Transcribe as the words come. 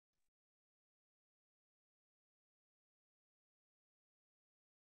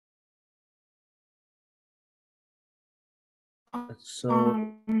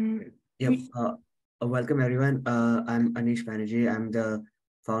So, yep. Welcome everyone. I'm Anish Banerjee. I'm the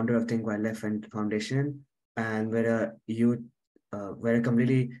founder of Think Wildlife and Foundation, and we're a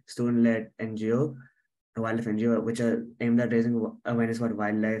completely student-led NGO, a wildlife NGO, which are aimed at raising awareness about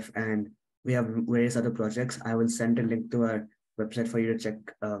wildlife. And we have various other projects. I will send a link to our website for you to check,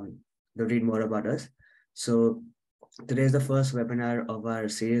 to read more about us. So today is the first webinar of our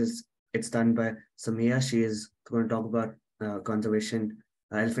series. It's done by Sameeha. She is going to talk about conservation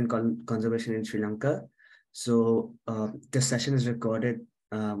in Sri Lanka. So this session is recorded.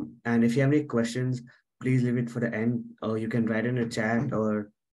 And if you have any questions, please leave it for the end, or you can write in a chat, or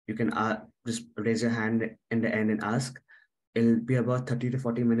you can just raise your hand in the end and ask. It'll be about 30 to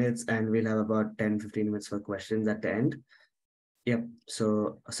 40 minutes, and we'll have about 10-15 minutes for questions at the end. Yep.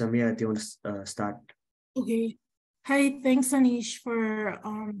 So Sameeha, do you want to start? Okay. Hi, thanks Anish for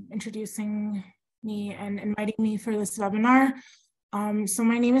introducing me and inviting me for this webinar. So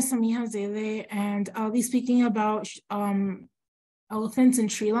my name is Sameeha Zele, and I'll be speaking about elephants in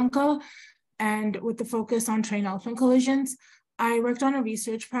Sri Lanka, and with the focus on trained elephant collisions. I worked on a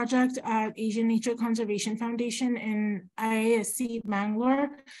research project at Asian Nature Conservation Foundation in IISc Bangalore a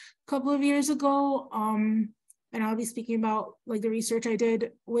couple of years ago. And I'll be speaking about like the research I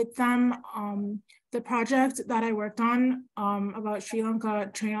did with them. The project that I worked on about Sri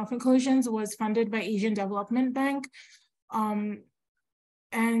Lanka trained elephant collisions was funded by Asian Development Bank. And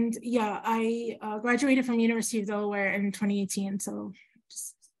yeah, I graduated from University of Delaware in 2018, so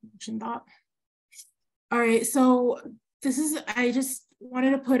just mentioned that. All right, so I just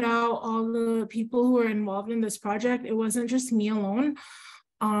wanted to put out all the people who were involved in this project. It wasn't just me alone.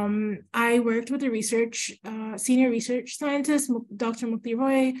 I worked with the senior research scientist, Dr. Mukti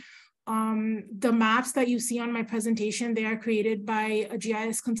Roy. The maps that you see on my presentation, they are created by a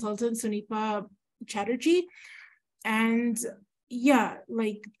GIS consultant, Sunipa Chatterjee. And yeah,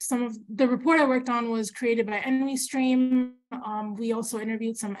 like some of the report I worked on was created by EnvyStream. We also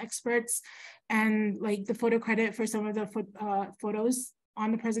interviewed some experts, and like the photo credit for some of the photos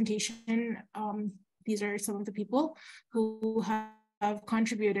on the presentation. These are some of the people who have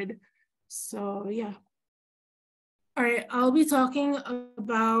contributed. So yeah. All right, I'll be talking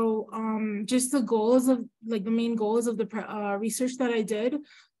about just the goals of like the main goals of the research that I did.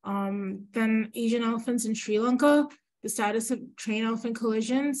 Then Asian elephants in Sri Lanka, the status of trained elephant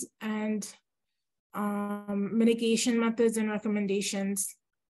collisions, and mitigation methods and recommendations.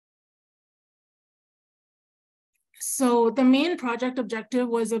 So the main project objective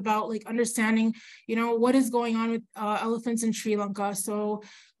was about like understanding, what is going on with elephants in Sri Lanka. So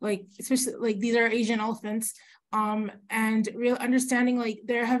like, especially like these are Asian elephants, and real understanding like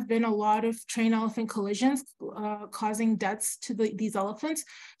there have been a lot of trained elephant collisions causing deaths to these elephants.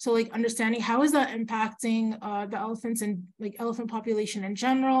 So like understanding how is that impacting the elephants and like elephant population in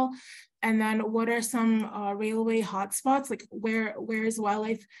general. And then what are some railway hotspots, like where is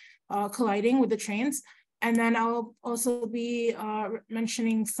wildlife colliding with the trains. And then I'll also be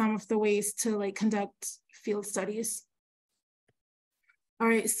mentioning some of the ways to like conduct field studies. All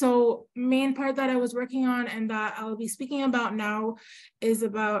right, so main part that I was working on and that I'll be speaking about now is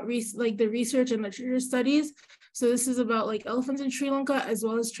about the research and literature studies. So this is about like elephants in Sri Lanka as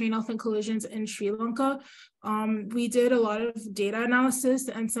well as trained elephant collisions in Sri Lanka. We did a lot of data analysis,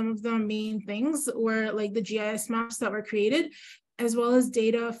 and some of the main things were like the GIS maps that were created, as well as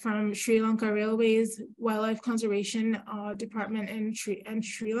data from Sri Lanka Railways Wildlife Conservation Department in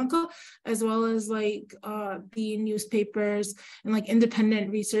Sri Lanka, as well as like the newspapers and like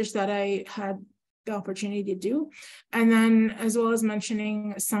independent research that I had the opportunity to do. And then as well as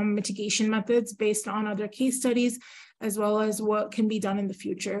mentioning some mitigation methods based on other case studies, as well as what can be done in the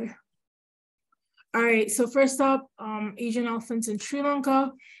future. All right, so first up, Asian elephants in Sri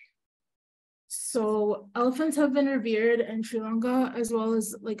Lanka. So elephants have been revered in Sri Lanka as well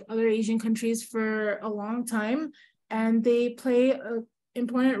as like other Asian countries for a long time, and they play an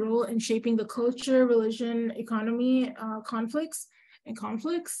important role in shaping the culture, religion, economy, conflicts.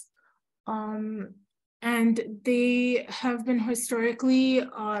 And they have been historically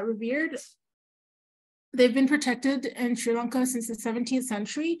revered. They've been protected in Sri Lanka since the 17th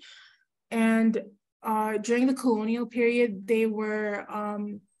century, and during the colonial period, they were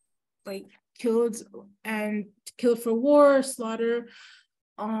like killed for war, slaughter.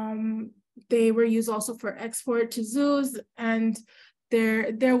 They were used also for export to zoos, and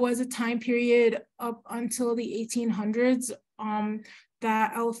there was a time period up until the 1800s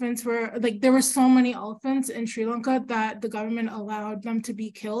that elephants were like, there were so many elephants in Sri Lanka that the government allowed them to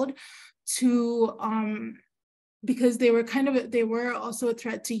be killed because they were also a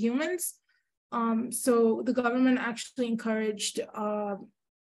threat to humans. So the government actually encouraged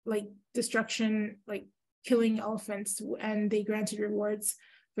like destruction, like killing elephants, and they granted rewards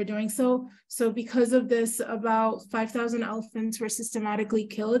for doing so. So because of this, about 5,000 elephants were systematically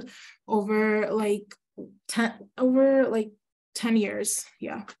killed over like 10 years.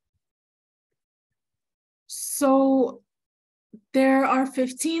 Yeah. So there are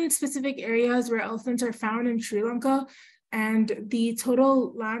 15 specific areas where elephants are found in Sri Lanka, and the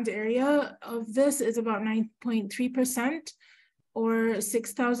total land area of this is about 9.3%, or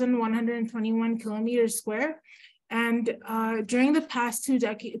 6,121 kilometers square. And during the past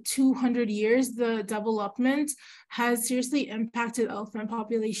 200 years, the development has seriously impacted elephant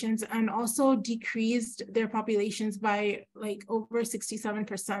populations and also decreased their populations by like over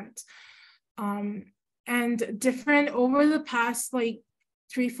 67%. And different over the past like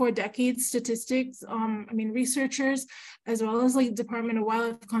 3-4 decades, statistics, researchers, as well as like Department of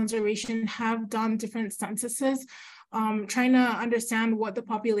Wildlife Conservation, have done different censuses, trying to understand what the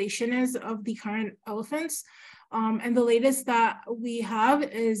population is of the current elephants. And the latest that we have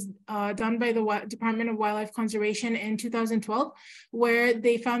is done by the Department of Wildlife Conservation in 2012, where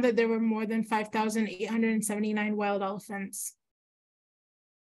they found that there were more than 5,879 wild elephants.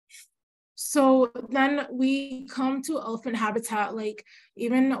 So then we come to elephant habitat, like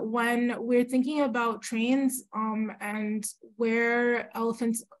even when we're thinking about trains and where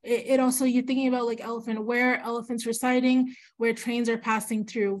elephants, it also, you're thinking about like where elephants residing, where trains are passing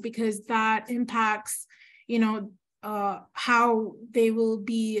through, because that impacts, how they will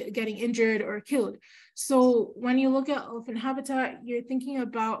be getting injured or killed. So when you look at elephant habitat, you're thinking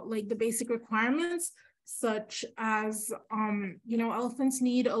about like the basic requirements, such as, elephants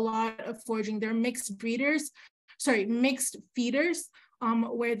need a lot of foraging. They're mixed feeders,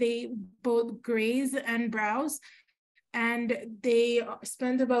 where they both graze and browse. And they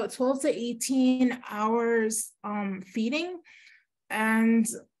spend about 12 to 18 hours feeding. And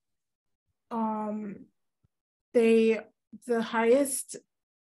they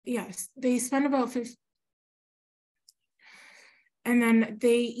spend about 50, and then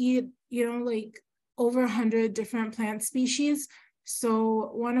they eat, like over 100 different plant species.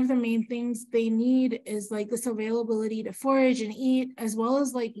 So one of the main things they need is like this availability to forage and eat, as well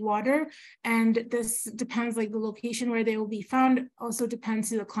as like water. And this depends, like the location where they will be found also depends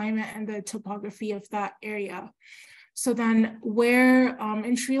to the climate and the topography of that area. So then where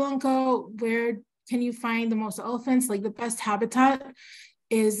in Sri Lanka, where can you find the most elephants? Like the best habitat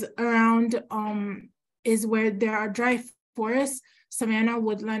is around, is where there are dry forests, savanna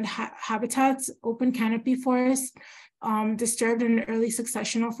woodland habitats, open canopy forests, disturbed and early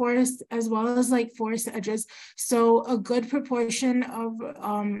successional forests, as well as like forest edges. So a good proportion of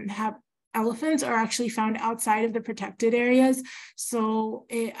elephants are actually found outside of the protected areas. So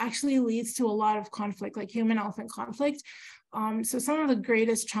it actually leads to a lot of conflict, like human-elephant conflict. So some of the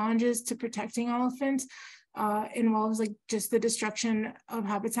greatest challenges to protecting elephants involves like just the destruction of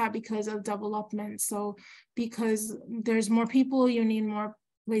habitat because of development. So because there's more people, you need more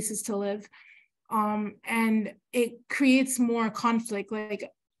places to live. And it creates more conflict, like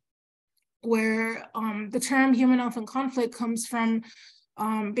where the term human-elephant conflict comes from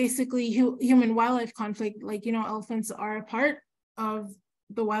basically human-wildlife conflict, like, elephants are a part of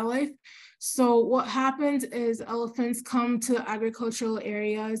the wildlife. So what happens is elephants come to agricultural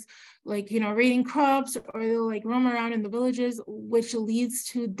areas, like, raiding crops, or they'll like roam around in the villages, which leads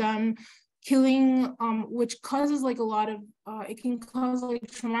to them killing, which causes like a lot of, it can cause like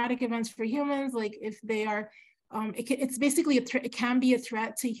traumatic events for humans, like if they are, it's basically a threat. It can be a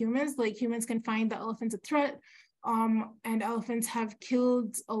threat to humans, like humans can find the elephants a threat, and elephants have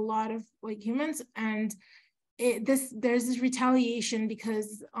killed a lot of like humans, and there's this retaliation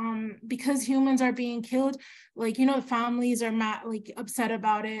because humans are being killed, like, families are like upset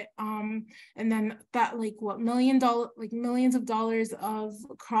about it, and then that like millions of dollars of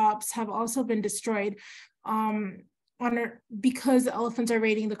crops have also been destroyed because elephants are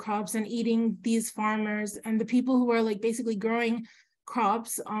raiding the crops and eating these farmers, and the people who are like basically growing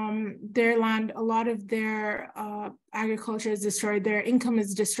crops, their land, a lot of their agriculture is destroyed, their income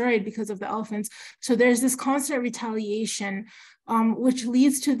is destroyed because of the elephants. So there's this constant retaliation, which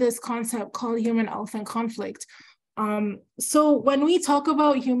leads to this concept called human-elephant conflict. So when we talk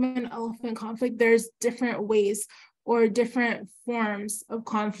about human-elephant conflict, there's different ways or different forms of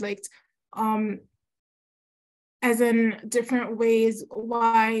conflict, as in different ways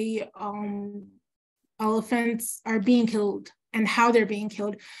why elephants are being killed and how they're being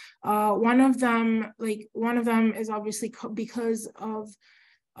killed. One of them is obviously because of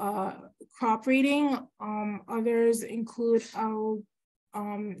crop raiding. Others include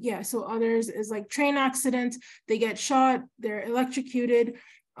yeah, so others is like train accidents, they get shot, they're electrocuted,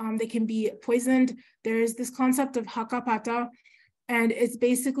 they can be poisoned. There's this concept of hakapata, and it's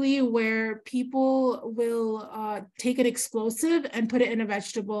basically where people will take an explosive and put it in a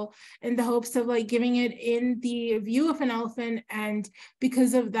vegetable in the hopes of like giving it in the view of an elephant. And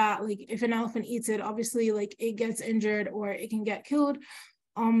because of that, like if an elephant eats it, obviously like it gets injured or it can get killed.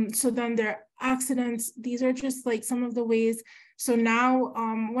 So then there are accidents. These are just like some of the ways. So now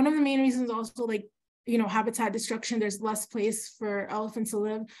one of the main reasons also like, you know, habitat destruction, there's less place for elephants to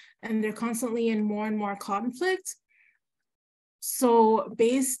live and they're constantly in more and more conflict. So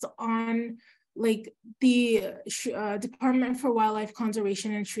based on like the Department for Wildlife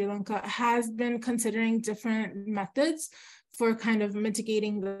Conservation in Sri Lanka has been considering different methods for kind of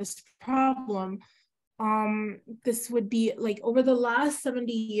mitigating this problem. This would be like over the last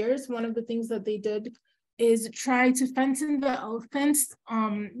 70 years, one of the things that they did is try to fence in the elephants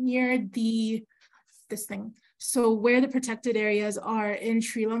near this thing. So where the protected areas are in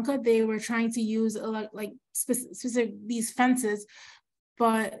Sri Lanka, they were trying to use like specific these fences,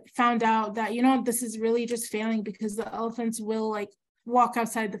 but found out that, you know, this is really just failing because the elephants will like walk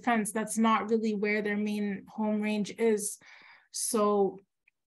outside the fence. That's not really where their main home range is. So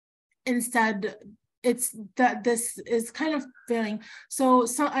instead, it's that this is kind of failing. So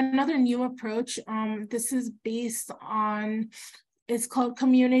another new approach, this is based on, it's called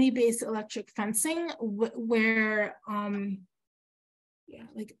community-based electric fencing, where yeah,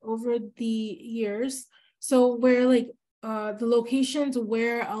 like over the years, so where like the locations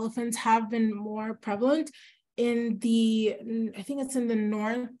where elephants have been more prevalent in the, I think it's in the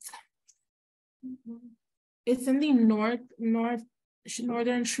north, it's in the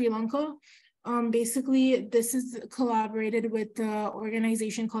northern Sri Lanka. Basically, this is collaborated with the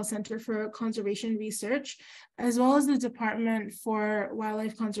organization called Center for Conservation Research, as well as the Department for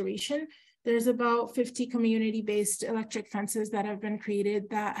Wildlife Conservation. There's about 50 community-based electric fences that have been created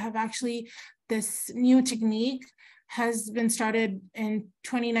that have actually, this new technique has been started in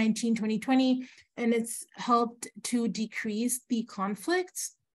 2019, 2020, and it's helped to decrease the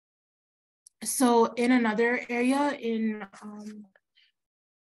conflicts. So in another area in,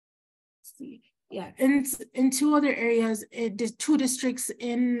 yeah, in two other areas, two districts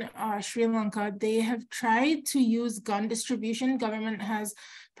in Sri Lanka, they have tried to use gun distribution. Government has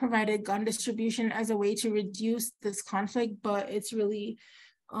provided gun distribution as a way to reduce this conflict, but it's really,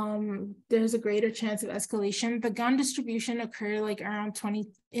 there's a greater chance of escalation. The gun distribution occurred like around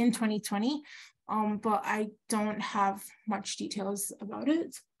 2020, but I don't have much details about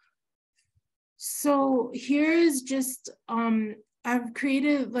it. So here is just, I've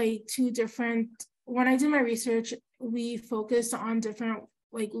created like two different, when I did my research, we focused on different,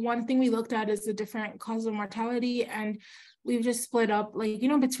 like one thing we looked at is the different causes of mortality, and we've just split up like, you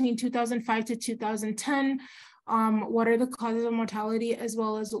know, between 2005 to 2010, what are the causes of mortality, as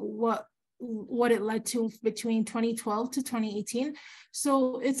well as what it led to between 2012 to 2018.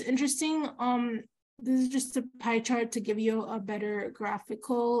 So it's interesting. This is just a pie chart to give you a better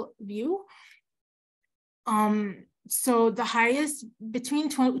graphical view. So the highest between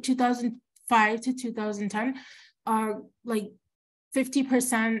 2005 to 2010, like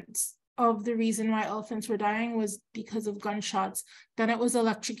 50% of the reason why elephants were dying was because of gunshots. Then it was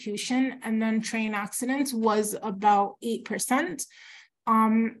electrocution, and then train accidents was about 8%.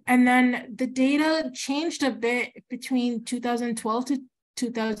 And then the data changed a bit between 2012 to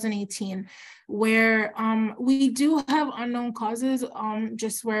 2018, where we do have unknown causes,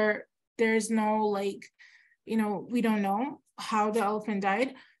 just where there's no like, you know, we don't know how the elephant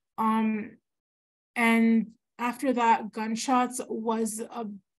died. And after that, gunshots was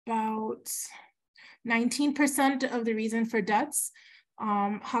about 19% of the reason for deaths.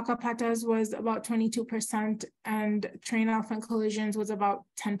 Hakapatas was about 22%, and train elephant collisions was about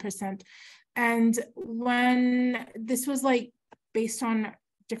 10%. And when this was like based on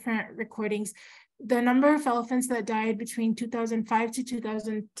different recordings, the number of elephants that died between 2005 to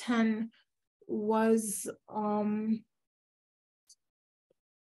 2010 was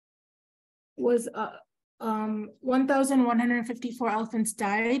 1,154 elephants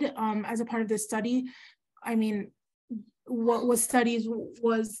died as a part of this study. I mean, what was studied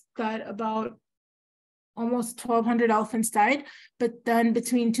was that about almost 1,200 elephants died, but then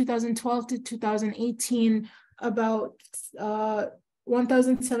between 2012 to 2018, about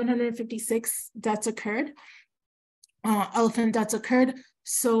 1,756 deaths occurred, elephant deaths occurred.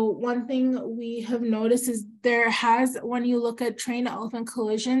 So one thing we have noticed is there has, when you look at train elephant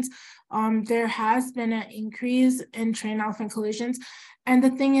collisions, there has been an increase in train elephant collisions. And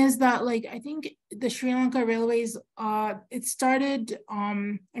the thing is that, like, I think the Sri Lanka Railways, it started,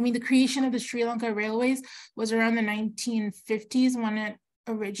 the creation of the Sri Lanka Railways was around the 1950s when it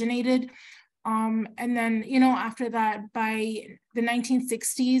originated. And then, after that, by the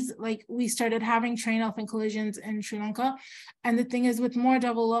 1960s, like, we started having train elephant collisions in Sri Lanka. And the thing is, with more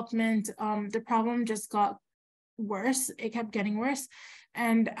development, the problem just got worse. It kept getting worse.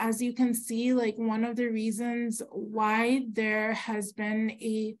 And as you can see, like, one of the reasons why there has been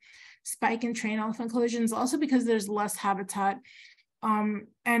a spike in train elephant collisions, also because there's less habitat. And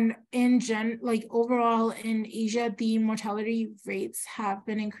overall in Asia, the mortality rates have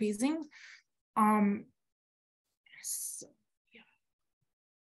been increasing. So, yeah.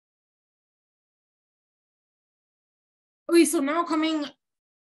 Okay, so now coming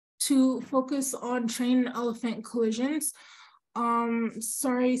to focus on train elephant collisions.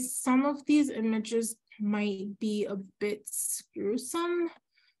 Sorry, some of these images might be a bit gruesome,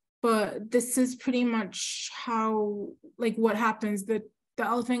 but this is pretty much how, like, what happens. The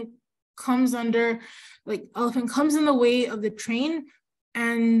elephant comes in the way of the train,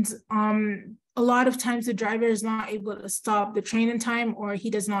 and a lot of times the driver is not able to stop the train in time, or he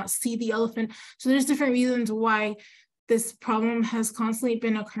does not see the elephant. So there's different reasons why this problem has constantly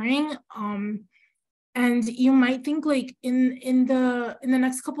been occurring. And you might think, like, in the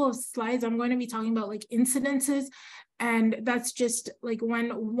next couple of slides, I'm going to be talking about, like, incidences. And that's just like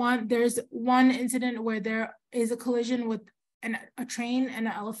when there's one incident where there is a collision with a train and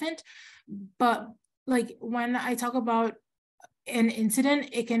an elephant. But, like, when I talk about an incident,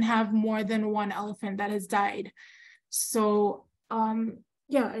 it can have more than one elephant that has died. So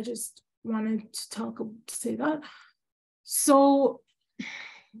yeah, I just wanted to say that. So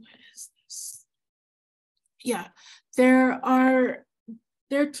what is this? Yeah, there are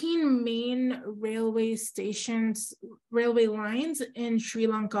 13 main railway lines in Sri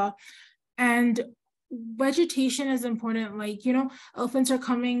Lanka, and vegetation is important. Like, elephants are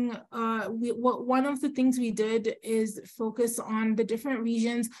coming. One of the things we did is focus on the different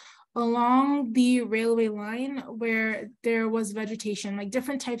regions along the railway line where there was vegetation, like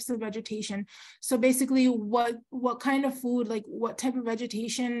different types of vegetation. So basically, what kind of food, like what type of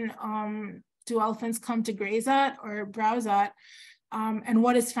vegetation do elephants come to graze at or browse at? And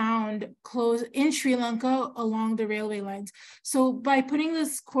what is found close in Sri Lanka along the railway lines. So by putting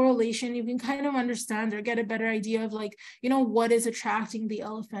this correlation, you can kind of understand or get a better idea of, like, what is attracting the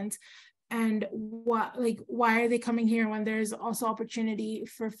elephants, and why are they coming here when there's also opportunity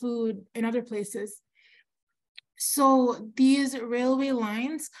for food in other places. So these railway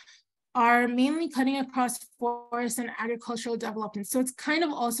lines are mainly cutting across forest and agricultural development. So it's kind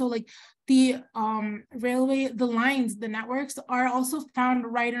of also like the the networks are also found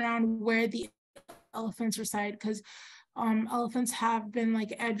right around where the elephants reside, because elephants have been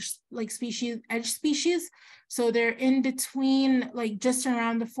edge species. So they're in between, like just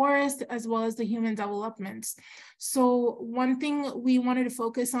around the forest as well as the human developments. So one thing we wanted to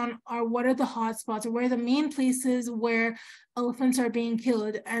focus on are what are the hotspots, or where are the main places where elephants are being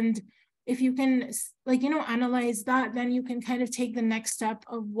killed. And if you can analyze that, then you can kind of take the next step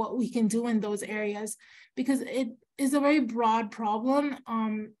of what we can do in those areas, because it is a very broad problem,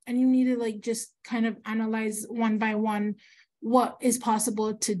 and you need to just kind of analyze one by one what is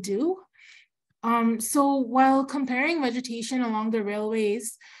possible to do. So while comparing vegetation along the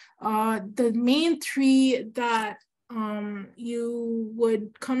railways, the main three that you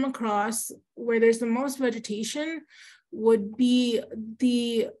would come across where there's the most vegetation would be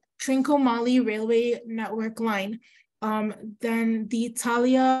the Trincomalee Railway Network line, then the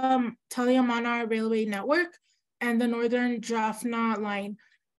Talia-Manar Railway Network, and the Northern Jaffna line.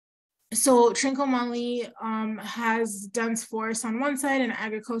 So Trincomalee has dense forest on one side and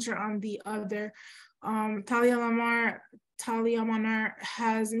agriculture on the other. Talia-Manar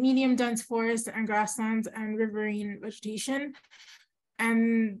has medium dense forest and grasslands and riverine vegetation.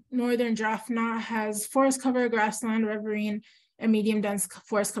 And Northern Jaffna has forest cover, grassland, riverine, and medium dense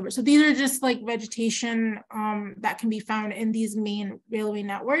forest cover. So these are just vegetation that can be found in these main railway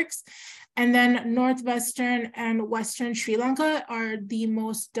networks. And then northwestern and western Sri Lanka are the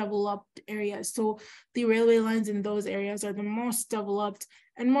most developed areas. So the railway lines in those areas are the most developed,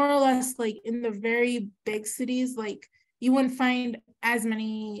 and more or less in the very big cities, you wouldn't find as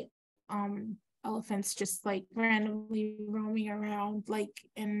many elephants just randomly roaming around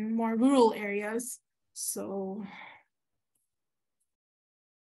in more rural areas. So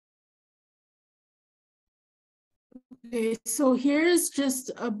okay, so here's just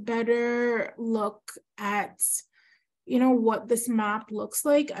a better look at what this map looks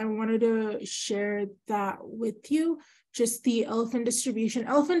like, I wanted to share that with you. Just the elephant distribution.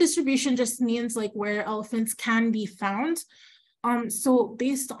 Elephant distribution just means like where elephants can be found. So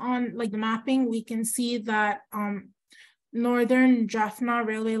based on like the mapping, we can see that Northern Jaffna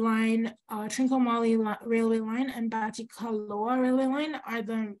Railway Line, Trincomalee Railway Line, and Batticaloa Railway Line are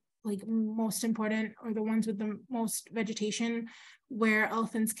the like most important, or the ones with the most vegetation where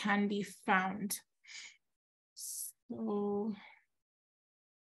elephants can be found. So,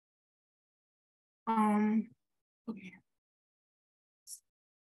 okay.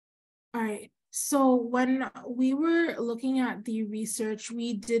 All right. So when we were looking at the research,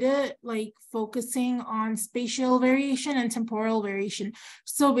 we did it like focusing on spatial variation and temporal variation.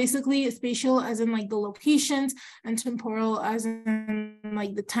 So basically spatial as in like the locations, and temporal as in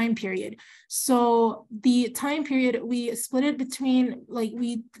like the time period. So the time period, we split it between, like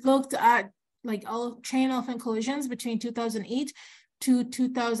we looked at like train elephant collisions between 2008 to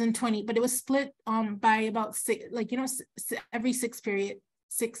 2020, but it was split by about every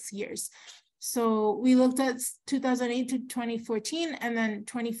 6 years. So we looked at 2008 to 2014, and then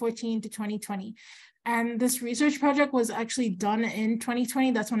 2014 to 2020. And this research project was actually done in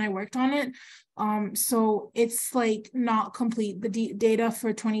 2020. That's when I worked on it. So it's like not complete. The data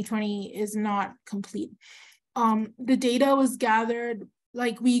for 2020 is not complete. The data was gathered,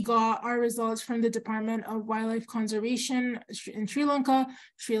 like we got our results from the Department of Wildlife Conservation in Sri Lanka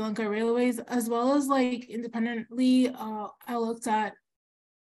Railways, as well as like independently, I looked at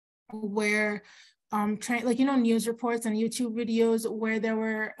where news reports and YouTube videos where there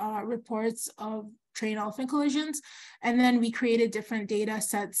were reports of train elephant collisions. And then we created different data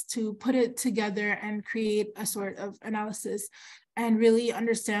sets to put it together and create a sort of analysis and really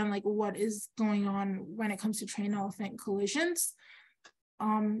understand like what is going on when it comes to train elephant collisions.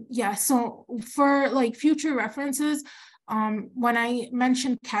 So for like future references, when I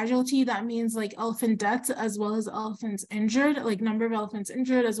mentioned casualty, that means like elephant deaths as well as elephants injured, like number of elephants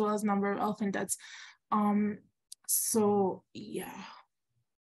injured as well as number of elephant deaths. So yeah.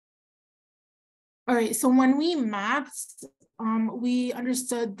 All right, so when we mapped, we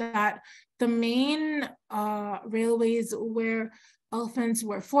understood that the main railways where elephants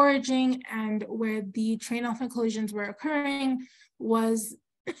were foraging and where the train elephant collisions were occurring was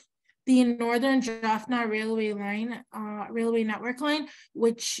the Northern Jaffna Railway Line, railway network line,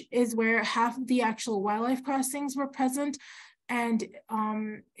 which is where half of the actual wildlife crossings were present. And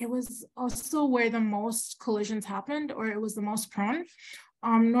it was also where the most collisions happened, or it was the most prone.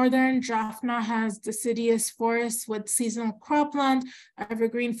 Northern Jaffna has deciduous forests with seasonal cropland,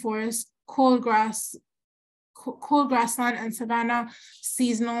 evergreen forest, cold grassland and savanna,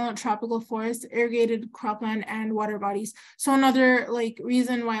 seasonal tropical forest, irrigated cropland, and water bodies. So another like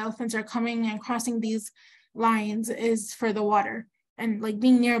reason why elephants are coming and crossing these lines is for the water and like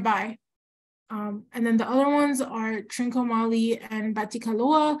being nearby. And then the other ones are Trincomalee and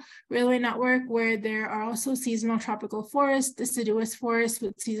Batticaloa railway network, where there are also seasonal tropical forests, deciduous forests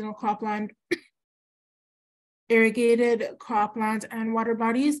with seasonal cropland, irrigated cropland, and water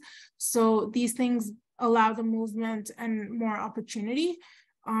bodies. So these things allow the movement and more opportunity.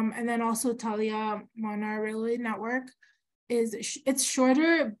 And then also Talia Mana railway network it's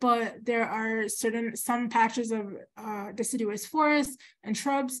shorter, but there are some patches of deciduous forests and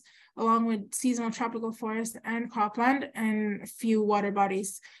shrubs, along with seasonal tropical forest and cropland, and few water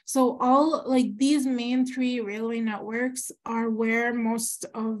bodies. So all like these main three railway networks are where most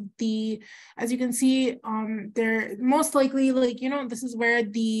of the, as you can see, they're most likely this is where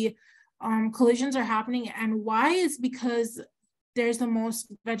the collisions are happening. And why is because there's the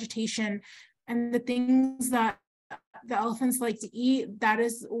most vegetation and the things that the elephants like to eat. That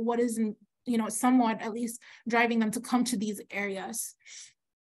is what is, somewhat at least driving them to come to these areas.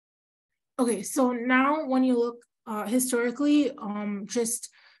 Okay, so now when you look historically, just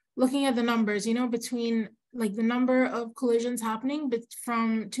looking at the numbers, between like the number of collisions happening but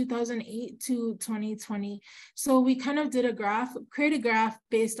from 2008 to 2020. So we kind of did create a graph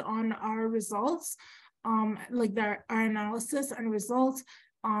based on our results, like our analysis and results,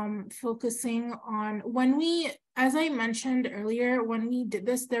 focusing on as I mentioned earlier, when we did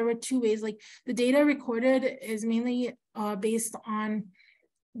this, there were two ways. Like the data recorded is mainly based on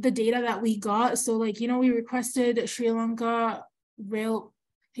the data that we got. So we requested Sri Lanka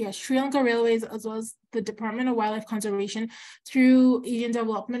Railways, as well as the Department of Wildlife Conservation through Asian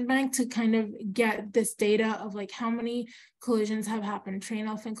Development Bank to kind of get this data of like how many collisions have happened, train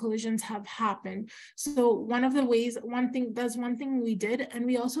elephant collisions have happened. So one thing we did, and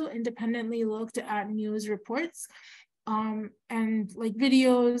we also independently looked at news reports and like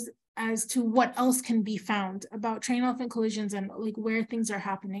videos as to what else can be found about train elephant collisions and like where things are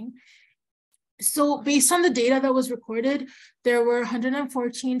happening. So based on the data that was recorded, there were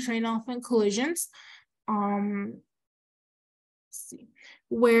 114 train elephant collisions. Let's see,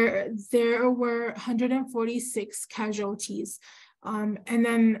 where there were 146 casualties. And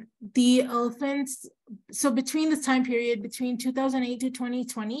then the elephants, so between this time period, between 2008 to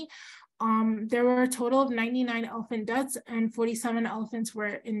 2020, there were a total of 99 elephant deaths and 47 elephants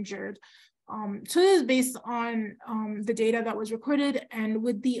were injured. So this is based on the data that was recorded, and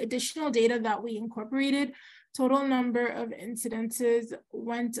with the additional data that we incorporated, total number of incidences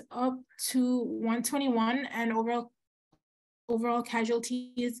went up to 121, and overall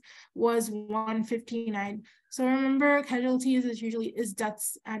casualties was 159. So remember, casualties is usually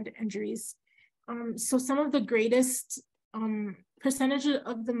deaths and injuries. So some of the greatest percentage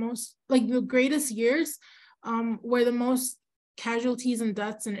of the most, like the greatest years where the most casualties and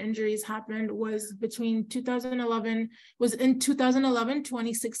deaths and injuries happened was between 2011,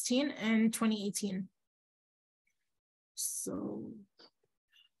 2016, and 2018. So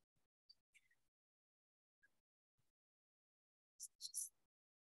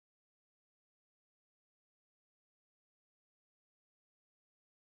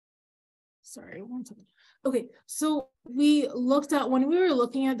sorry, one second. Okay, so we looked at, when we were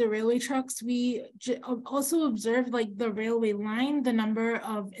looking at the railway trucks, we also observed like the railway line, the number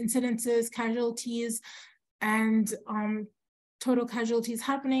of incidences, casualties, and total casualties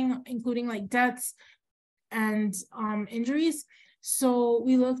happening, including like deaths and injuries. So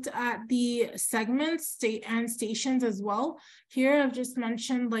we looked at the segments, and stations as well. Here I've just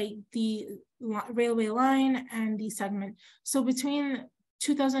mentioned like the railway line and the segment. So between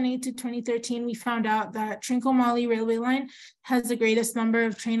 2008 to 2013, we found out that Trincomalee railway line has the greatest number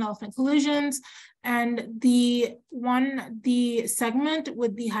of train elephant collisions, and the segment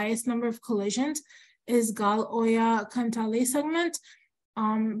with the highest number of collisions is Gal Oya Kantale segment.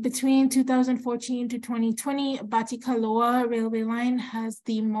 Between 2014 to 2020, Batikaloa railway line has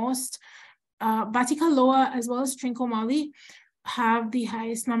the most. Batikaloa as well as Trincomalee have the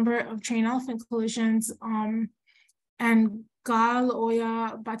highest number of train elephant collisions, and Gal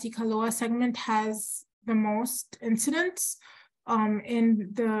Oya Batikaloa segment has the most incidents in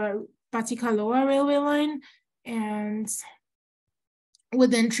the Batikaloa railway line, and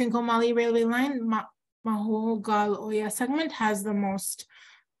within Trincomalee railway line, Maho Gal Oya segment has the most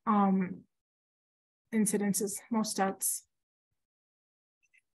incidences, most deaths.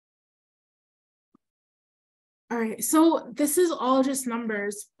 All right, so this is all just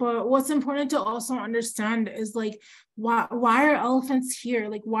numbers, but what's important to also understand is like, why are elephants here?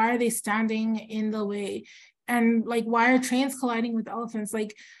 Like, why are they standing in the way? And like, why are trains colliding with elephants?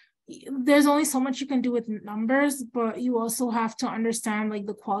 Like, there's only so much you can do with numbers, but you also have to understand like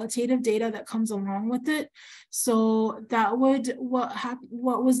the qualitative data that comes along with it. So that would,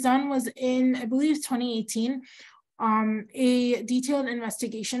 what was done was in, I believe, 2018, a detailed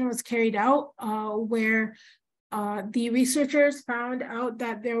investigation was carried out where the researchers found out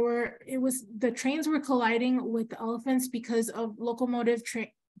that the trains were colliding with the elephants because of locomotive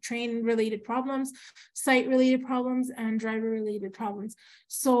train related problems, site related problems, and driver related problems.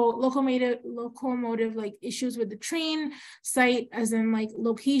 So locomotive like issues with the train, site as in like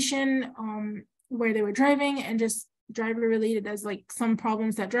location where they were driving, and just driver related as like some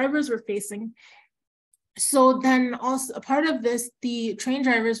problems that drivers were facing. So then also a part of this, the train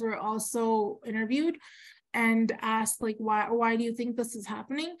drivers were also interviewed and asked like, why do you think this is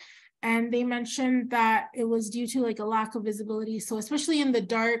happening? And they mentioned that it was due to like a lack of visibility. So especially in the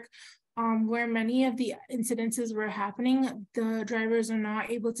dark, where many of the incidences were happening, the drivers are not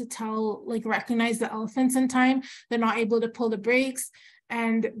able to recognize the elephants in time. They're not able to pull the brakes,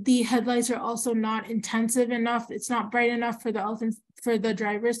 and the headlights are also not intensive enough. It's not bright enough for the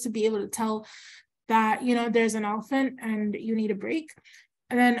drivers to be able to tell that, you know, there's an elephant and you need a brake.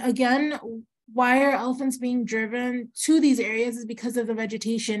 And then again, why are elephants being driven to these areas is because of the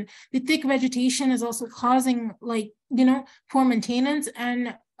vegetation. The thick vegetation is also causing poor maintenance,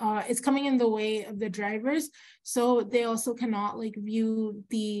 and it's coming in the way of the drivers. So they also cannot view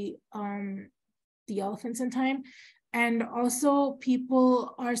the elephants in time. And also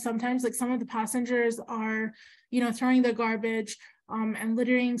people are sometimes some of the passengers are, throwing their garbage and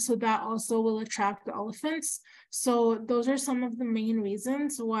littering, so that also will attract the elephants. So those are some of the main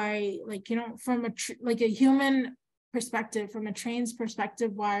reasons why, from a human perspective, from a train's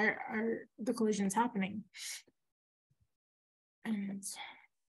perspective, why are the collisions happening? And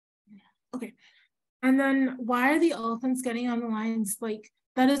okay, and then why are the elephants getting on the lines?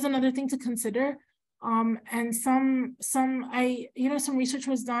 That is another thing to consider. And some research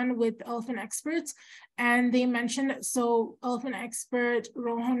was done with elephant experts, and they mentioned, so elephant expert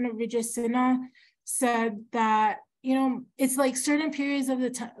Rohan Vijayasena said that, it's like certain periods of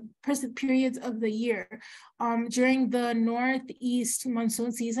the year. During the northeast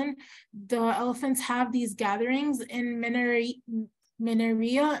monsoon season, the elephants have these gatherings in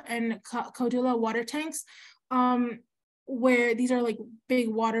Mineria and Kaudula water tanks, where these are like big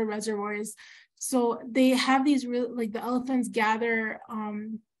water reservoirs. So they have these the elephants gather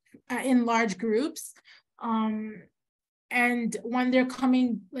in large groups. And when they're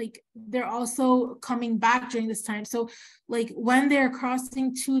coming, they're also coming back during this time. So when they're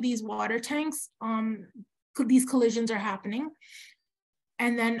crossing to these water tanks, these collisions are happening.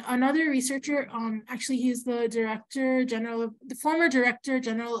 And then another researcher, actually he's the former Director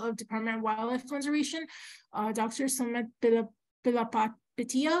General of Department of Wildlife Conservation, Dr. Sumit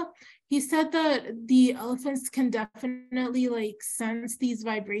Pilapatiya. He said that the elephants can definitely sense these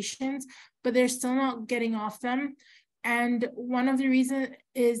vibrations, but they're still not getting off them. And one of the reasons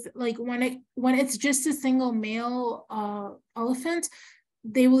is when it's just a single male elephant,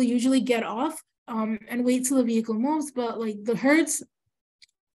 they will usually get off and wait till the vehicle moves. But the herds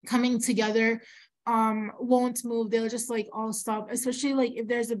coming together won't move. They'll just all stop, especially if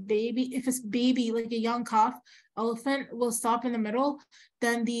there's a baby. If it's baby, like a young calf elephant will stop in the middle,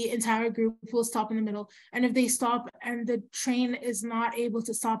 then the entire group will stop in the middle. And if they stop and the train is not able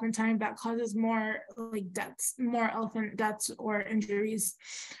to stop in time, that causes more deaths, more elephant deaths or injuries.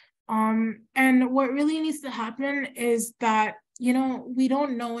 And what really needs to happen is that we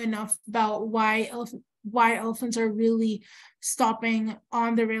don't know enough about why elephants are really stopping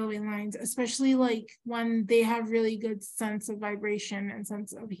on the railway lines, especially when they have really good sense of vibration and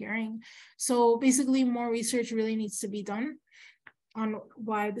sense of hearing. So basically more research really needs to be done on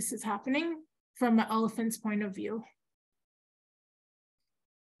why this is happening from an elephant's point of view.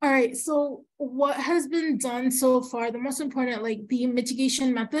 All right, so what has been done so far, the most important, the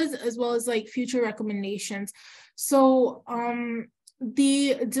mitigation methods, as well as future recommendations. So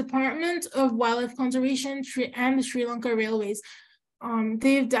the Department of Wildlife Conservation and the Sri Lanka Railways,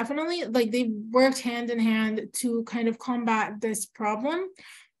 they've definitely they've worked hand in hand to kind of combat this problem.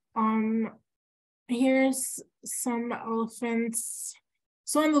 Here's some elephants.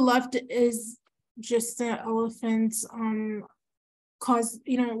 So on the left is just the elephant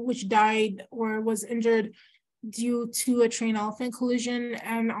which died or was injured due to a train elephant collision,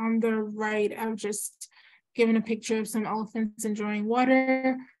 and on the right I've just given a picture of some elephants enjoying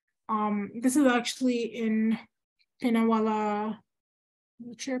water. This is actually in Pinawala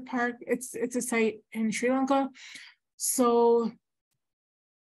Nature Park. It's a site in Sri Lanka. So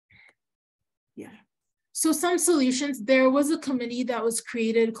yeah. So some solutions. There was a committee that was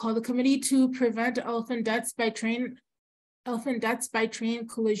created called the Committee to Prevent Elephant Deaths by Train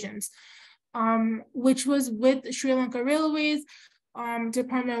Collisions, which was with Sri Lanka Railways,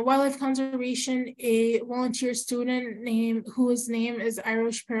 Department of Wildlife Conservation, a volunteer student whose name is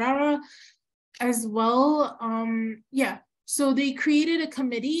Irish Perara as well. So they created a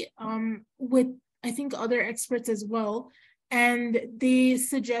committee with, I think, other experts as well. And they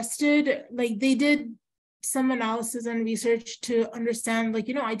suggested, they did some analysis and research to understand,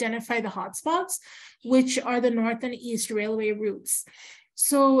 identify the hotspots, which are the north and east railway routes.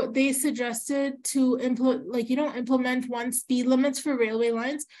 So they suggested to implement speed limits for railway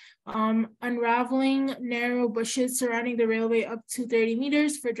lines, unraveling narrow bushes surrounding the railway up to 30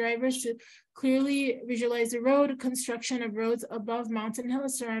 meters for drivers to clearly visualize the road, construction of roads above mountain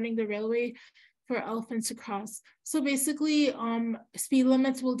hills surrounding the railway for elephants to cross. So basically, speed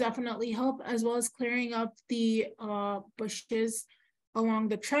limits will definitely help, as well as clearing up the bushes along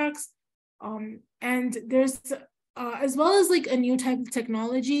the tracks. And there's as well as a new type of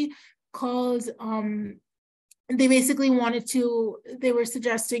technology called, they were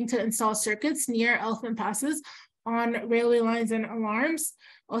suggesting to install circuits near elephant passes on railway lines and alarms,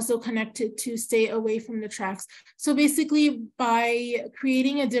 also connected to stay away from the tracks. So basically, by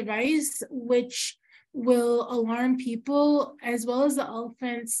creating a device which will alarm people as well as the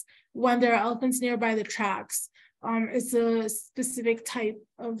elephants when there are elephants nearby the tracks, it's a specific type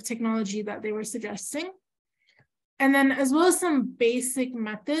of technology that they were suggesting. And then as well as some basic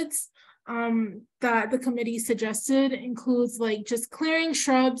methods that the committee suggested includes just clearing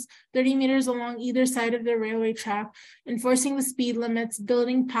shrubs 30 meters along either side of the railway track, enforcing the speed limits,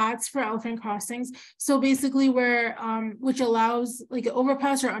 building paths for elephant crossings. So basically where, which allows an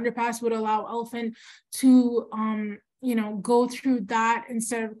overpass or underpass would allow elephant to, go through that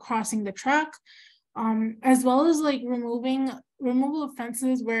instead of crossing the track, as well as removal of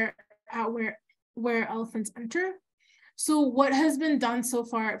fences where where elephants enter. So what has been done so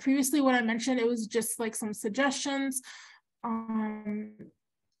far? Previously, what I mentioned, it was just like some suggestions.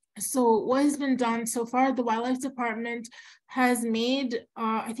 So what has been done so far, the wildlife department has made,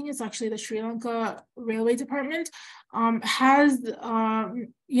 I think it's actually the Sri Lanka Railway Department, has,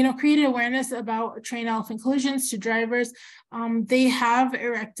 created awareness about trained elephant collisions to drivers. They have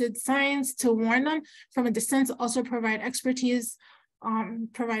erected signs to warn them from a distance, also provide expertise,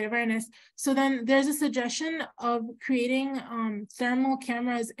 provide awareness. So then there's a suggestion of creating thermal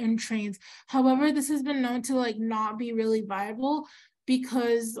cameras in trains. However, this has been known to like not be really viable,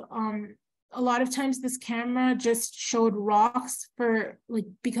 because a lot of times this camera just showed rocks for like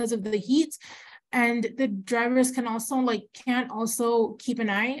because of the heat, and the drivers can't also keep an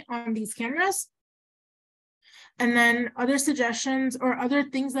eye on these cameras. And then other suggestions or other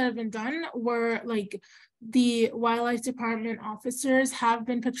things that have been done were like the wildlife department officers have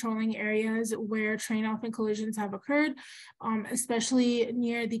been patrolling areas where train elephant collisions have occurred, especially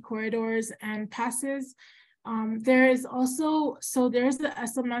near the corridors and passes. There's the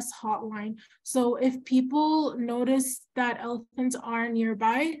SMS hotline. So if people notice that elephants are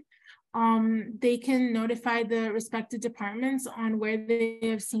nearby, they can notify the respective departments on where they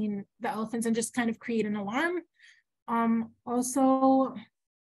have seen the elephants and just kind of create an alarm.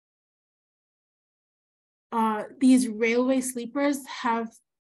 These railway sleepers have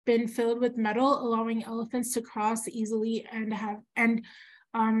been filled with metal, allowing elephants to cross easily, and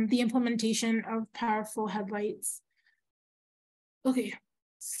the implementation of powerful headlights. Okay,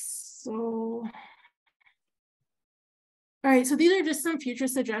 so, all right, so these are just some future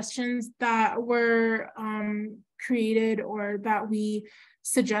suggestions that were created or that we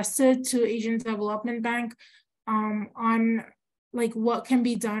suggested to Asian Development Bank on like what can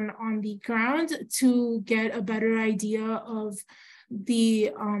be done on the ground to get a better idea of the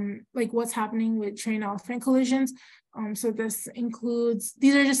like what's happening with train elephant collisions. So this includes,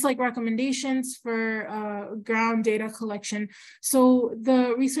 these are just like recommendations for ground data collection. So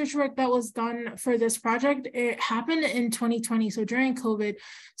the research work that was done for this project, it happened in 2020, so during COVID.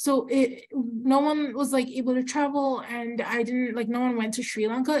 So no one was like able to travel, and no one went to Sri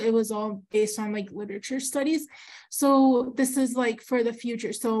Lanka. It was all based on like literature studies. So this is like for the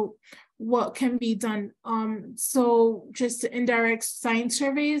future. So what can be done? So just indirect science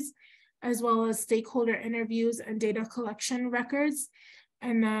surveys, as well as stakeholder interviews and data collection records,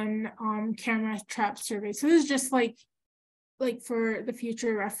 and then camera trap surveys. So this is just like for the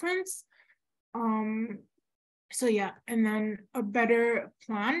future reference. So yeah, and then a better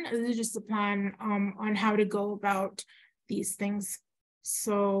plan. This is just a plan on how to go about these things.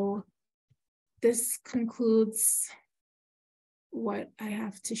 So this concludes what I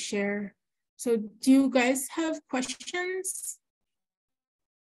have to share. So do you guys have questions?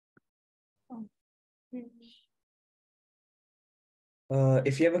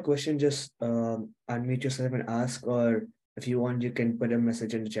 If you have a question, just unmute yourself and ask, or if you want, you can put a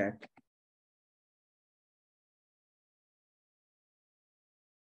message in the chat.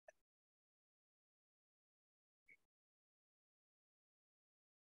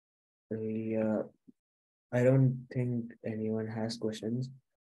 Yeah, I don't think anyone has questions.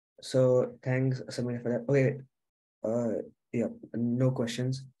 So thanks, Sameeha, for that. Okay, yeah, no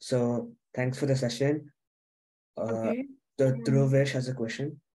questions. So thanks for the session. Okay. The Dhruvesh has a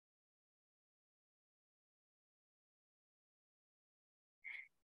question.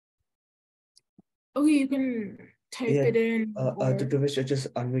 Okay, you can type it in. The Dhruvesh,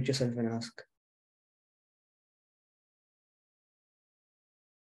 just unmute yourself and ask.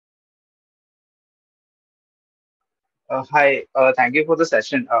 Hi, thank you for the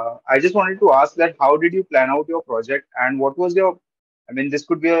session. I just wanted to ask that how did you plan out your project, and what was your, I mean, this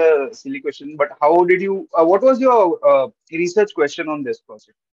could be a silly question, but how did you, what was your research question on this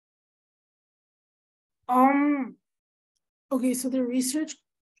project? Okay, so the research.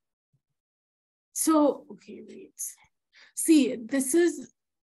 So, okay, wait. See, this is,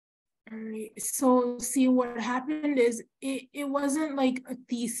 all right. So see, what happened is it wasn't like a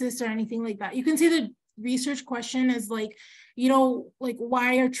thesis or anything like that. You can say the research question is like, like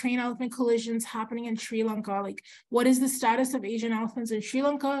why are train elephant collisions happening in Sri Lanka? Like, what is the status of Asian elephants in Sri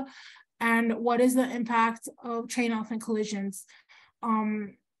Lanka? And what is the impact of train elephant collisions?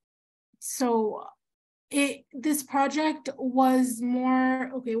 So this project was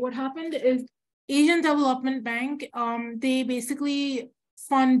more, okay, what happened is Asian Development Bank, they basically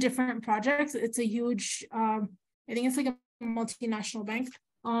fund different projects. It's a huge, I think it's like a multinational bank.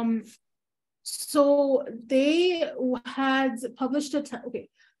 So they had published a,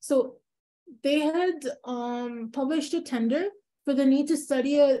 published a tender for the need to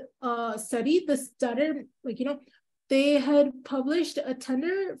study the study, like, you know, they had published a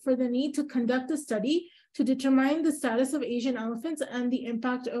tender for the need to conduct a study to determine the status of Asian elephants and the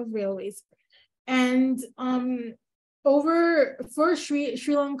impact of railways. And for Sri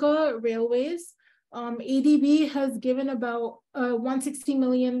Lanka Railways, ADB has given about a $160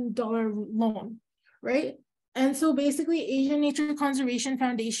 million loan, right? And so basically, Asian Nature Conservation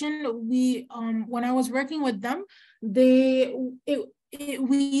Foundation, we when I was working with them, like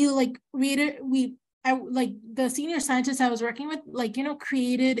the senior scientist I was working with, like, you know,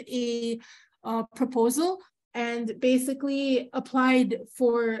 created a proposal and basically applied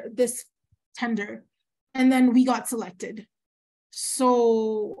for this tender, and then we got selected.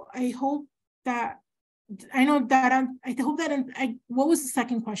 So I hope that I know that I hope that what was the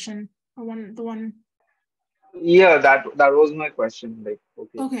second question? Or the one. Yeah, that was my question. Like,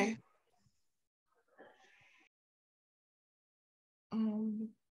 okay. Okay. Um.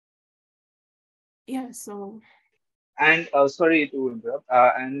 Yeah. So. And sorry to interrupt.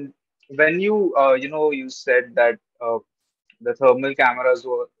 And when you said that the thermal cameras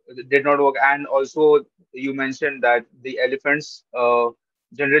did not work, and also you mentioned that the elephants,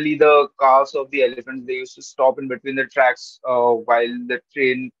 generally the calves of the elephants, they used to stop in between the tracks while the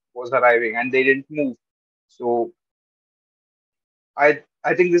train was arriving, and they didn't move. So I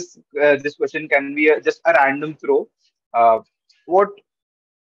think this question can be just a random throw. What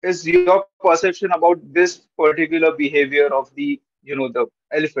is your perception about this particular behavior of the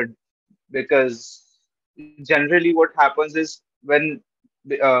elephant? Because generally what happens is when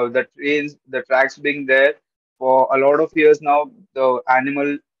the tracks being there for a lot of years now, the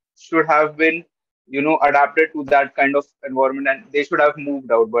animal should have been adapted to that kind of environment, and they should have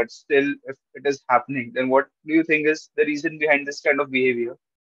moved out. But still, if it is happening, then what do you think is the reason behind this kind of behavior?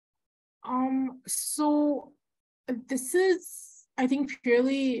 So this is, I think,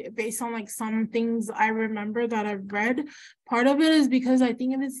 purely based on like some things I remember that I've read. Part of it is because I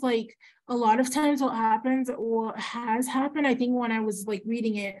think it's like a lot of times what happens or has happened, I think when I was like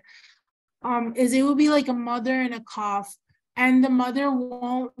reading it, is it will be like a mother and a calf, and the mother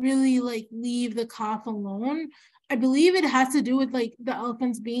won't really like leave the calf alone. I believe it has to do with like the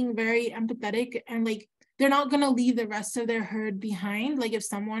elephants being very empathetic, and like they're not going to leave the rest of their herd behind. Like if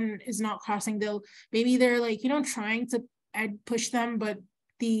someone is not crossing, they're like, you know, trying to push them, but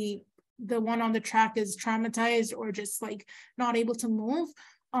the one on the track is traumatized or just like not able to move.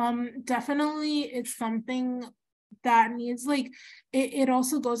 Definitely it's something that needs like it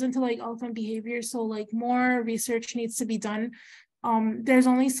also goes into like elephant behavior, so like more research needs to be done. There's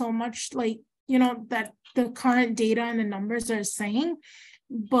only so much, like, you know, that the current data and the numbers are saying,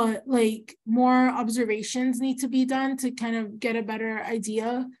 but like more observations need to be done to kind of get a better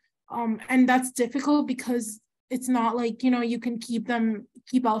idea. And that's difficult because it's not like, you know, you can keep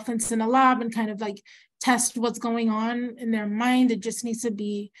elephants in a lab and kind of like test what's going on in their mind. It just needs to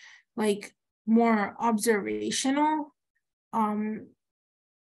be like more observational.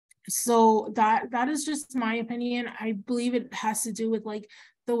 So that is just my opinion. I believe it has to do with like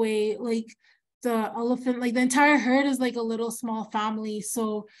the way like the elephant, like the entire herd is like a little small family,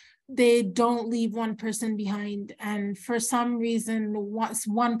 so they don't leave one person behind, and for some reason once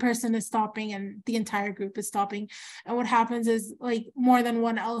one person is stopping and the entire group is stopping, and what happens is like more than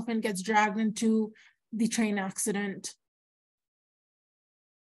one elephant gets dragged into the train accident.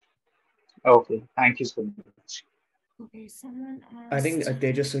 Okay, thank you so much. Okay, someone I think asked.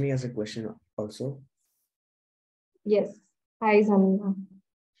 Tejaswini has a question also. Yes. Hi, Sameeha.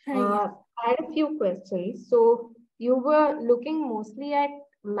 Hi. I had a few questions. So you were looking mostly at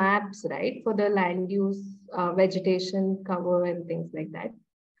maps, right, for the land use, vegetation cover and things like that.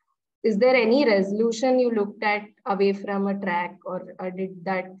 Is there any resolution you looked at away from a track, or did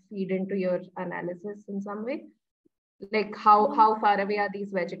that feed into your analysis in some way? Like how far away are these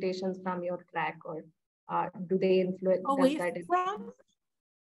vegetations from your track, or do they influence? Away from?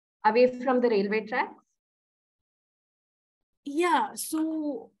 Away from the railway tracks? Yeah,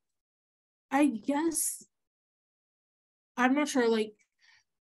 so I guess I'm not sure, like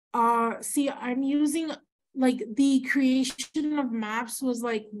see, I'm using like the creation of maps was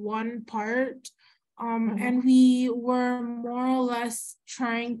like one part, and we were more or less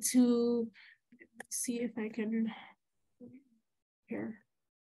trying to see if I can here.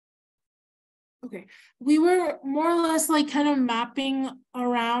 Okay, we were more or less like kind of mapping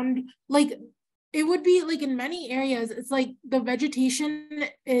around, like it would be like in many areas, it's like the vegetation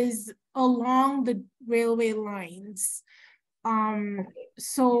is along the railway lines.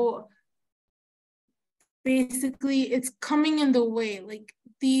 So basically it's coming in the way, like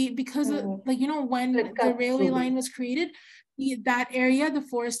because of, like, you know, when the railway line was created, that area, the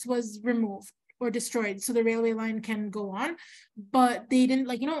forest was removed or destroyed, so the railway line can go on, but they didn't,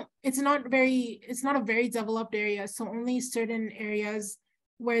 like, it's not a very developed area, so only certain areas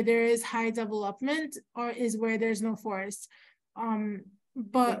where there is high development or is where there's no forest.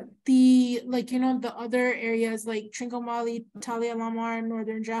 But the the other areas like Trincomalee, Talia Lamar,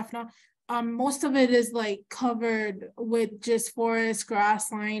 Northern Jaffna, most of it is like covered with just forest,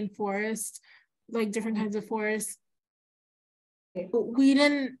 grassline, forest, like different kinds of forests. We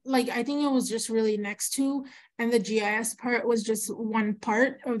didn't I think it was just really next to, and the GIS part was just one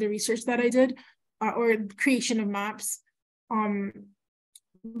part of the research that I did, or creation of maps.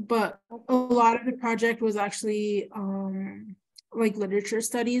 But a lot of the project was actually like literature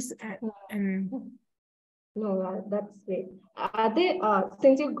studies and No, that's great. Are they,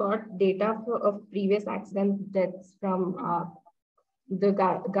 since you got data of previous accident deaths from the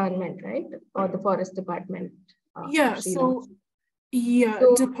government, right? Or the forest department? Yeah, Sri so Lanka? yeah,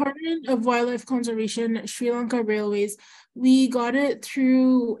 So, Department of Wildlife Conservation, Sri Lanka Railways. We got it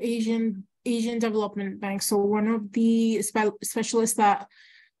through Asian Development Bank. So one of the specialists that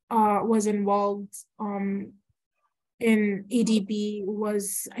was involved in ADB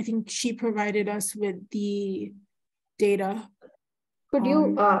was, I think she provided us with the data. could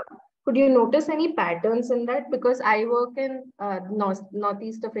you notice any patterns in that? Because I work in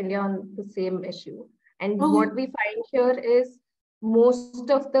northeast of India on the same issue, and what we find here is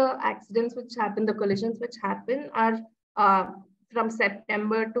most of the accidents which happen, the collisions which happen, are from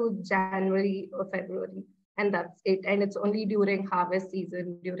September to January or February, and that's it. And it's only during harvest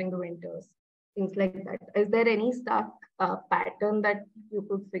season, during the winters, things like that. Is there any stark pattern that you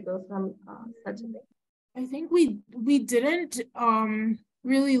could figure from such a thing? I think we didn't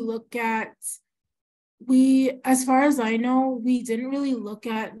really look at, as far as I know, we didn't really look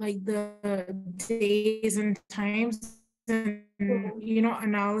at like the days and times and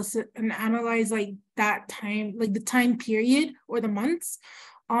analyze like that time, like the time period or the months.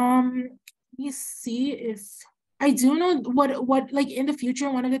 Let me see if I do know what like in the future,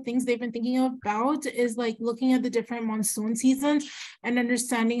 one of the things they've been thinking about is like looking at the different monsoon seasons and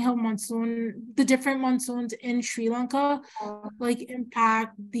understanding how the different monsoons in Sri Lanka like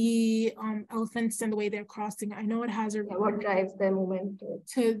impact the elephants and the way they're crossing. I know it has what drives their movement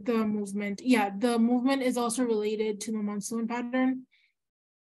to the movement. Yeah, the movement is also related to the monsoon pattern.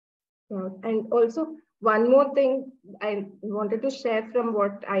 And also one more thing I wanted to share from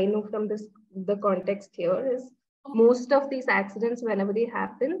what I know from the context here is most of these accidents, whenever they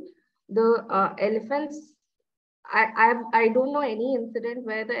happen, the elephants, I don't know any incident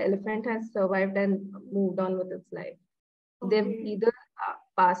where the elephant has survived and moved on with its life. They've either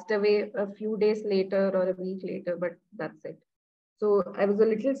passed away a few days later or a week later, but that's it. So I was a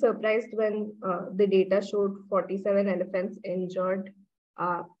little surprised when the data showed 47 elephants injured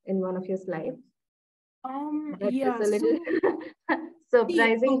in one of your slides. That yeah, is a little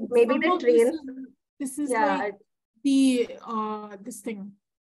surprising. Maybe the trains. This is like the this thing.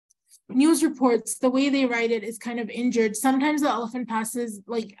 News reports, the way they write it is kind of injured. Sometimes the elephant passes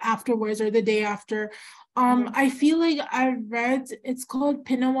like afterwards or the day after. I feel like I've read, it's called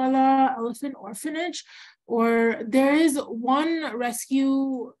Pinawala Elephant Orphanage, or there is one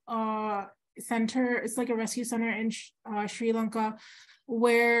rescue center. It's like a rescue center in Sri Lanka,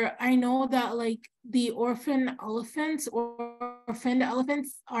 where I know that like the orphaned elephants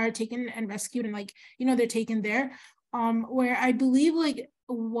are taken and rescued, and like they're taken there. Where I believe like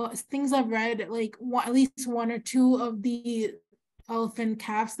what things I've read, like at least one or two of the elephant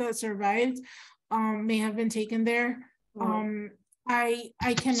calves that survived may have been taken there. I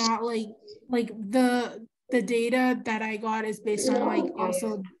cannot like the data that I got is based on like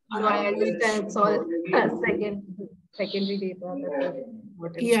also I understand it's all secondary data.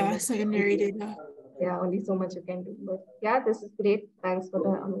 Yeah, secondary data. Yeah, only so much you can do. But yeah, this is great. Thanks for the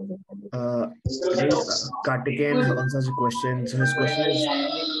amazing. Kartikeyan also has a question. So his question is,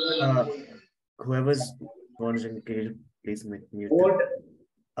 whoever's wondering, can you please mute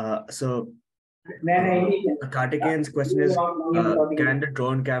them? So Kartikeyan's question is, can the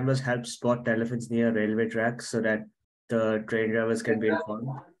drone cameras help spot elephants near railway tracks so that the train drivers can be informed?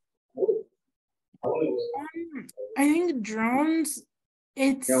 I think drones,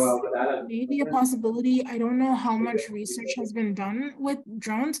 it's maybe a possibility. I don't know how much research has been done with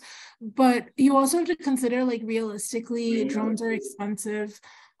drones, but you also have to consider like realistically, drones are expensive.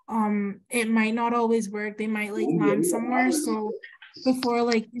 It might not always work. They might like land somewhere. So before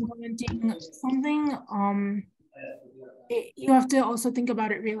like implementing something, you have to also think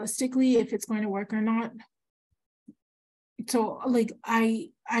about it realistically if it's going to work or not. So like I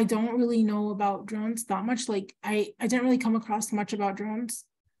don't really know about drones that much. Like I didn't really come across much about drones,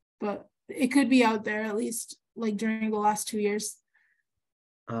 but it could be out there at least like during the last 2 years.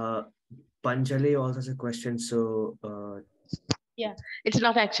 Panjali also has a question. So Yeah, it's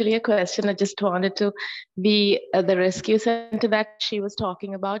not actually a question. I just wanted to be the rescue center that she was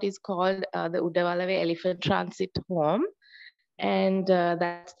talking about is called the Udawalawe Elephant Transit Home, and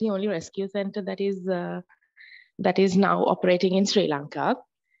that's the only rescue center that is now operating in Sri Lanka.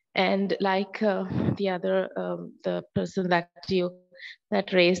 And like the other the person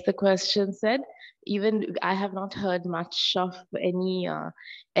that raised the question said, even I have not heard much of any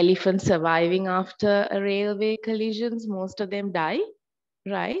elephants surviving after a railway collisions. Most of them die,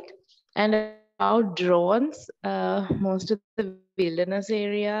 right? And about drones, most of the wilderness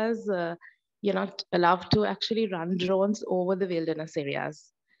areas, you're not allowed to actually run drones over the wilderness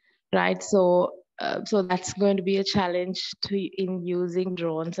areas, right? So that's going to be a challenge in using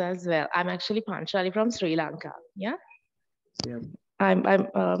drones as well. I'm actually Panchali from Sri Lanka. Yeah, yeah, I'm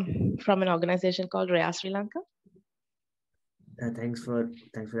from an organization called Raya Sri Lanka. thanks for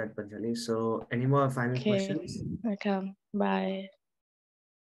that, Panjali. So any more final Okay, questions? okay, bye.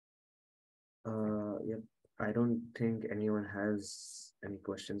 Yep. I don't think anyone has any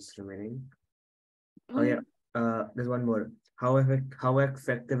questions remaining. Oh Oh, yeah. There's one more. How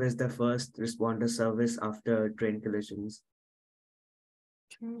effective is the first responder service after train collisions?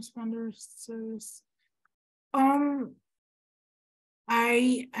 transponder service. I'm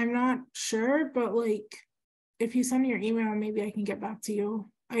not sure, but like if you send me your email, maybe I can get back to you.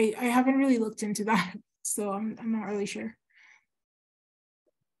 I haven't really looked into that, so I'm not really sure.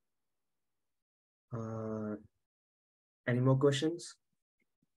 Any more questions?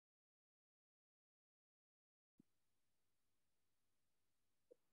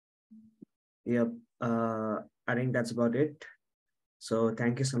 Yep. I think that's about it. So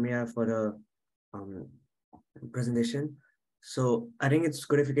thank you, Sameeha, for the um, presentation. So I think it's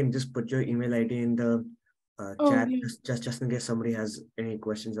good if you can just put your email ID in the Oh chat, yeah. just in case somebody has any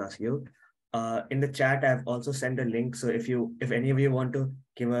questions to ask you. In the chat, I've also sent a link. So if any of you want to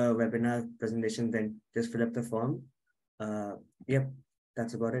give a webinar presentation, then just fill up the form. Yep,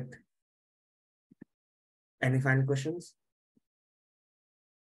 that's about it. Any final questions?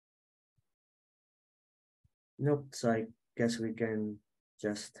 Nope. So I guess we can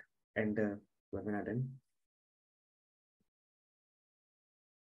just end the webinar then.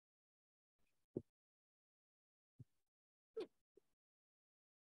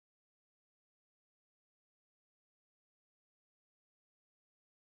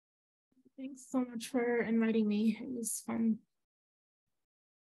 Thanks so much for inviting me. It was fun.